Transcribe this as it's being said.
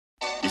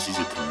This is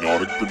a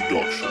Kenotic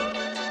production.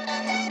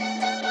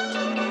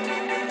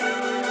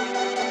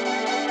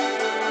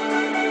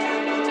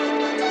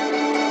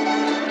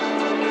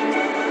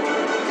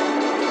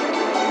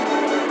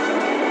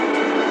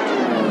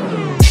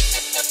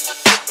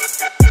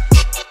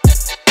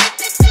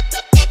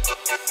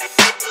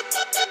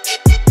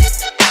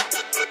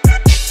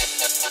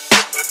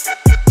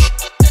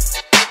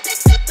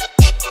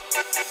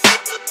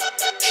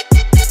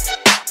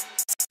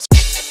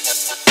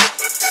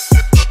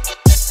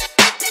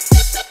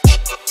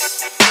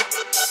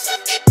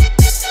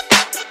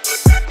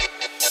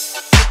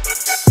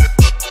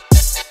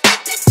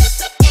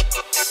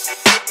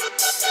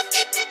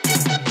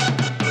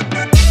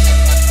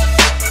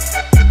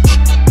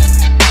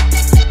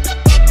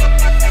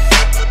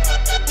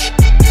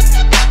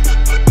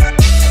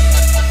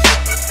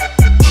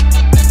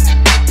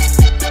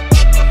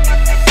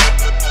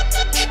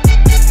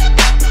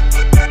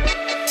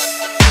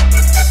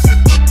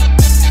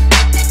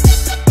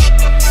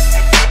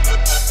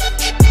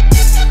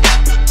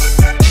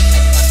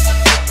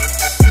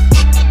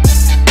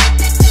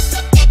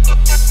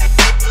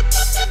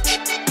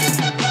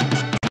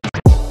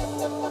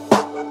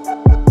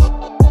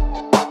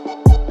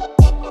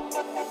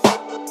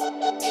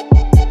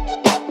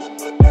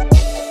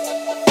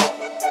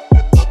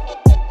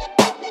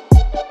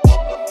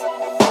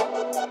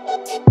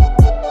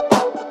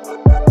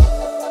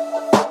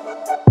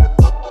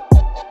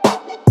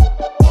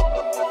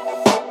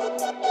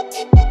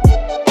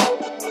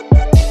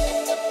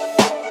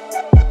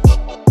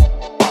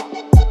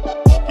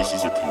 This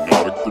is a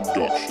Kenotic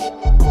production.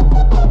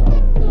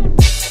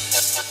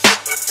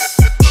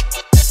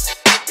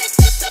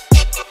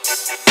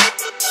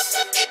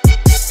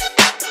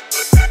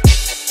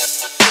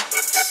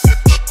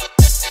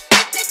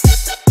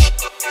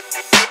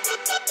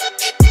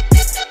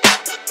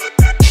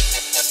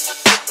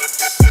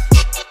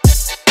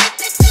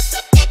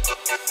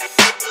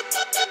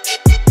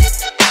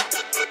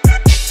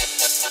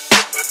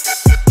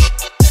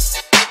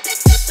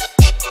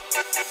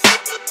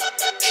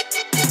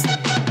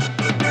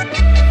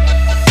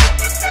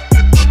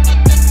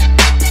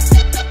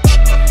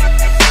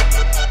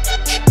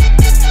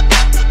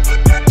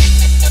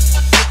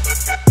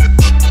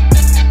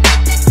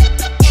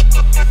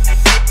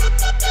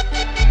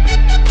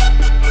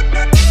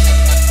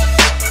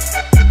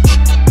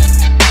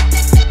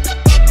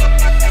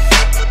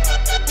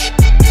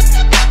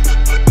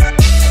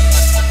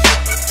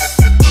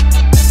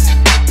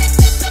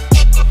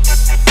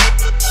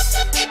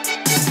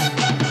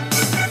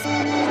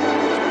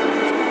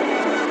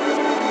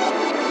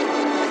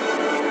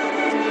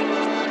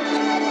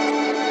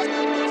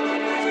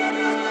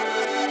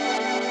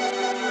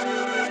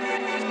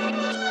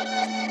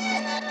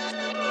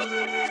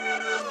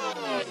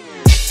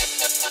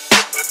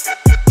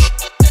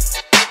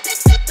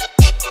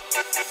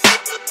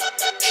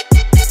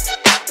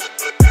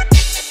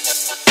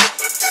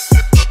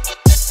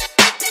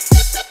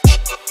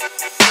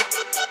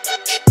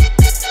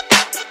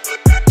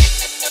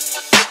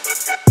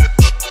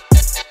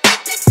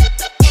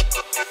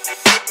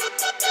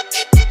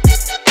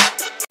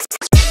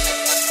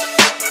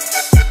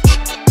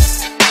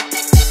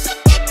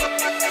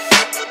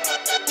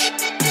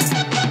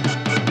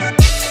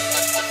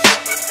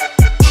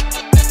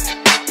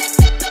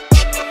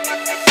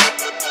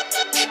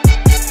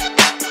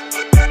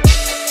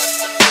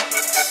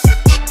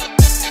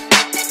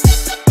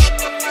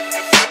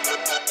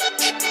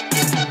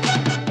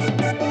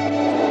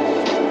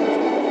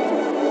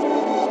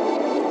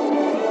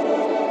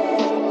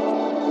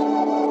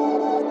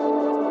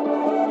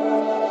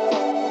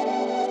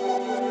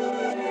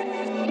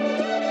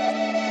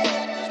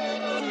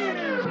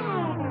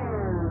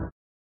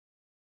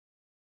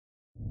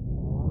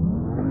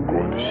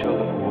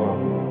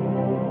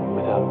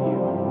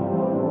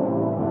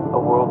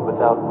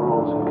 Without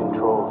rules and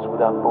controls,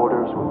 without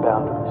borders or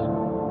boundaries.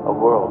 A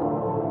world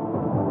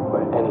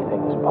where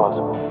anything is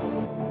possible.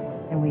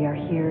 And we are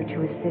here to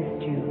assist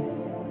you.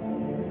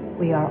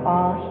 We are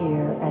all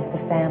here as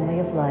the family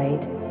of light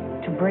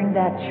to bring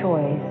that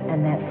choice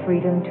and that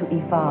freedom to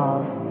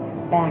evolve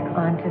back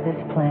onto this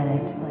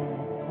planet.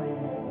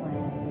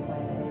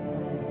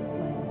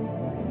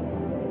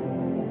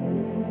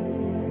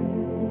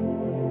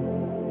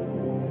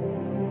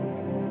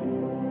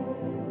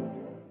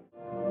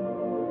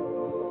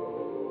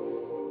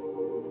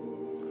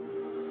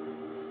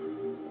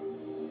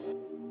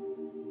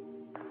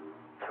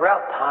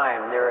 Throughout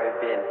time, there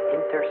have been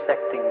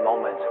intersecting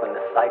moments when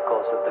the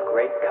cycles of the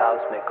great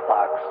cosmic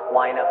clocks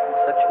line up in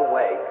such a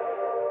way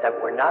that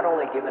we're not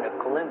only given a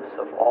glimpse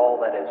of all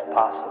that is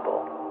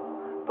possible,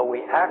 but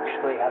we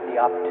actually have the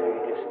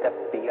opportunity to step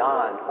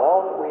beyond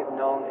all that we have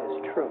known as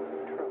truth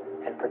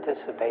and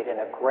participate in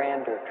a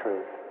grander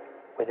truth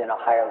within a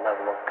higher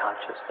level of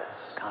consciousness.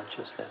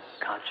 Consciousness,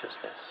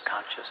 consciousness,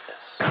 consciousness,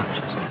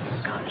 consciousness,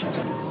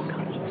 consciousness,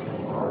 consciousness.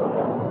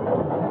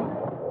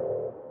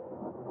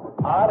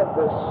 Out of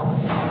this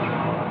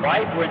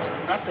vibrant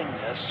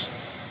nothingness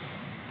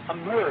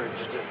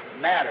emerged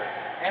matter,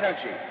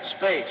 energy,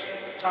 space,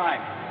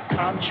 space-time,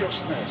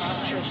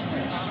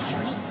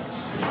 consciousness.